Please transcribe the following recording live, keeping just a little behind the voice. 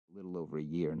little over a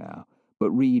year now,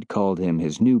 but Reed called him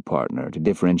his new partner to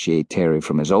differentiate Terry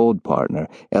from his old partner,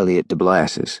 Elliot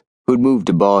DeBlassis, who'd moved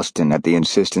to Boston at the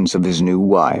insistence of his new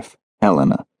wife,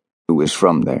 Helena, who was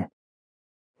from there.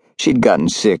 She'd gotten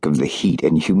sick of the heat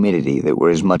and humidity that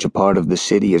were as much a part of the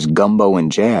city as gumbo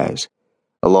and jazz,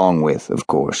 along with, of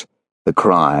course, the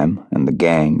crime and the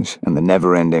gangs and the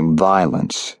never-ending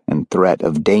violence and threat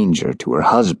of danger to her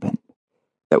husband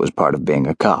that was part of being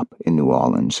a cop in New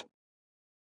Orleans.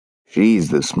 "She's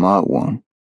the smart one,"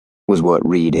 was what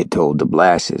Reed had told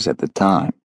DeBlassis at the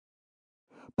time.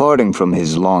 Parting from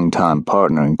his longtime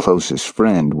partner and closest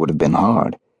friend would have been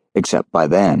hard, except by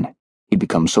then he'd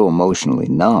become so emotionally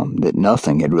numb that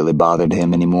nothing had really bothered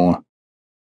him anymore.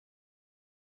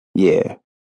 "Yeah,"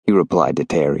 he replied to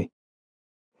Terry.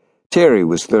 Terry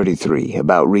was 33,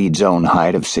 about Reed's own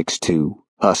height of 6'2",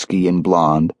 husky and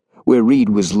blonde, where Reed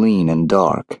was lean and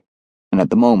dark, and at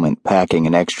the moment packing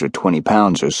an extra 20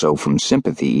 pounds or so from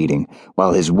sympathy eating,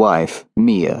 while his wife,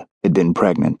 Mia, had been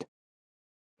pregnant.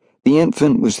 The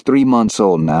infant was 3 months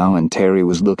old now, and Terry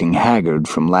was looking haggard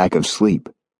from lack of sleep.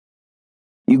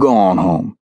 "You go on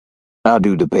home. I'll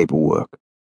do the paperwork."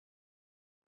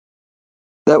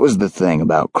 That was the thing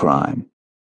about crime.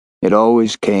 It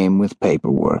always came with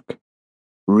paperwork.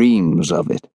 Reams of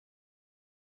it.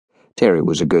 Terry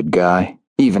was a good guy.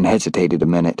 He even hesitated a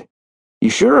minute. "You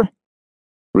sure?"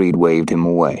 Reed waved him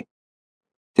away.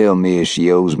 "Tell Mia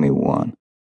she owes me one."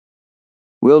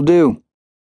 "Will do.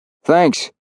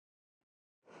 Thanks."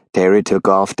 Terry took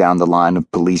off down the line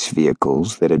of police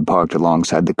vehicles that had parked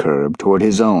alongside the curb toward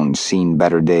his own seen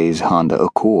better days Honda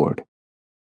Accord.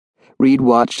 Reed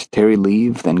watched Terry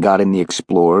leave, then got in the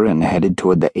Explorer and headed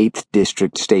toward the 8th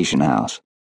District Station House.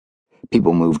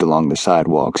 People moved along the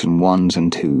sidewalks in ones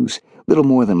and twos, little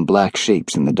more than black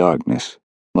shapes in the darkness,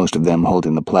 most of them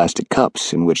holding the plastic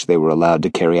cups in which they were allowed to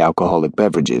carry alcoholic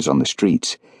beverages on the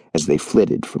streets as they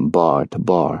flitted from bar to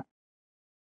bar.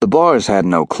 The bars had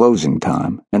no closing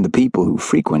time, and the people who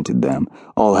frequented them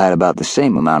all had about the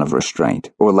same amount of restraint,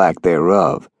 or lack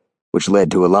thereof, which led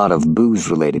to a lot of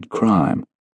booze-related crime.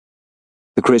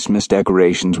 The Christmas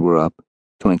decorations were up,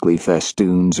 twinkly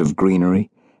festoons of greenery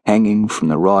hanging from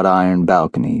the wrought iron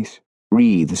balconies,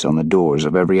 wreaths on the doors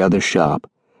of every other shop,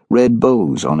 red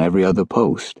bows on every other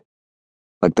post.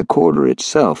 Like the quarter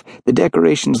itself, the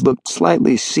decorations looked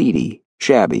slightly seedy,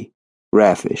 shabby,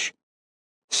 raffish.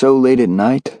 So late at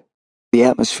night, the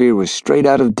atmosphere was straight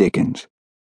out of Dickens,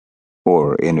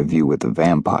 or Interview with the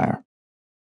Vampire.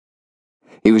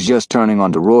 He was just turning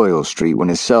onto Royal Street when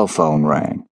his cell phone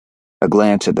rang. A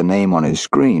glance at the name on his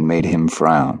screen made him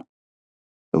frown.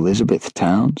 Elizabeth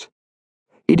Towns?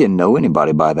 He didn't know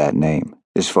anybody by that name,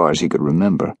 as far as he could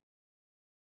remember.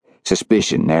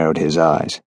 Suspicion narrowed his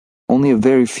eyes. Only a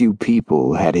very few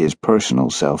people had his personal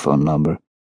cell phone number.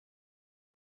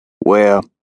 "Well,"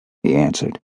 he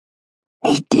answered.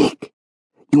 "Hey, Dick,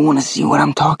 you want to see what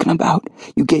I'm talking about?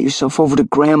 You get yourself over to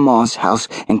Grandma's house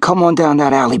and come on down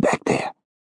that alley back there."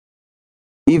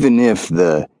 Even if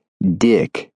the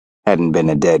Dick hadn't been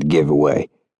a dead giveaway,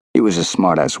 it was a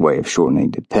smart-ass way of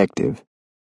shortening detective.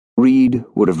 Reed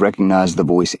would have recognized the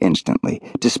voice instantly,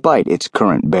 despite its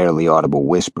current barely audible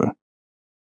whisper.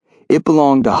 It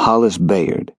belonged to Hollis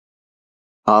Bayard.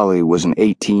 Holly was an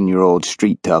 18-year-old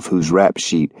street tough whose rap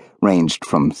sheet ranged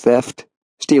from theft,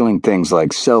 stealing things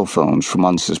like cell phones from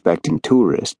unsuspecting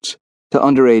tourists, to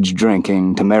underage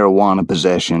drinking, to marijuana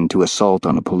possession, to assault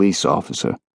on a police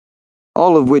officer.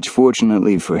 All of which,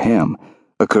 fortunately for him,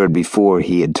 occurred before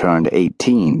he had turned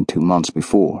 18 2 months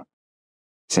before.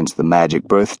 Since the magic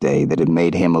birthday that had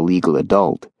made him a legal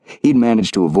adult, he'd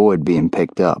managed to avoid being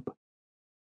picked up.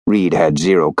 Reed had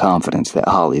zero confidence that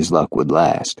Holly's luck would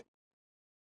last.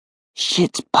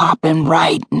 "Shit's poppin'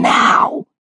 right now."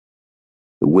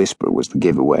 The whisper was the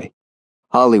giveaway.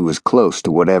 Holly was close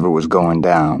to whatever was going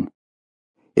down.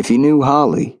 If he knew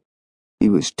Holly, he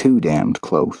was too damned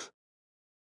close.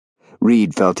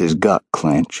 Reed felt his gut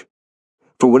clench.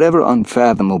 For whatever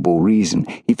unfathomable reason,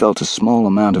 he felt a small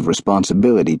amount of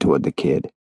responsibility toward the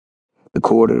kid. The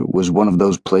quarter was one of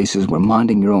those places where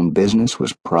minding your own business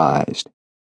was prized.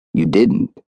 You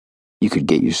didn't, you could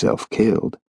get yourself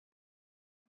killed.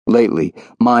 Lately,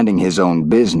 minding his own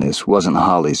business wasn't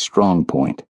Holly's strong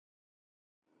point.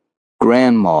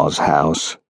 Grandma's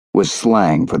house was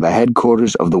slang for the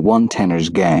headquarters of the One-Teners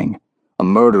gang, a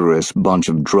murderous bunch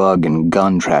of drug and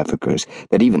gun traffickers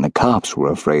that even the cops were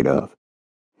afraid of.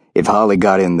 If Holly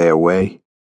got in their way,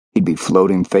 he'd be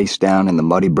floating face down in the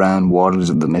muddy brown waters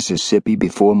of the Mississippi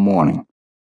before morning.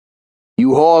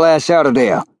 "You haul ass out of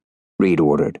there," Reed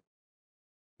ordered.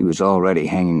 He was already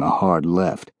hanging a hard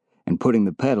left and putting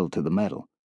the pedal to the metal.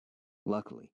 Luckily,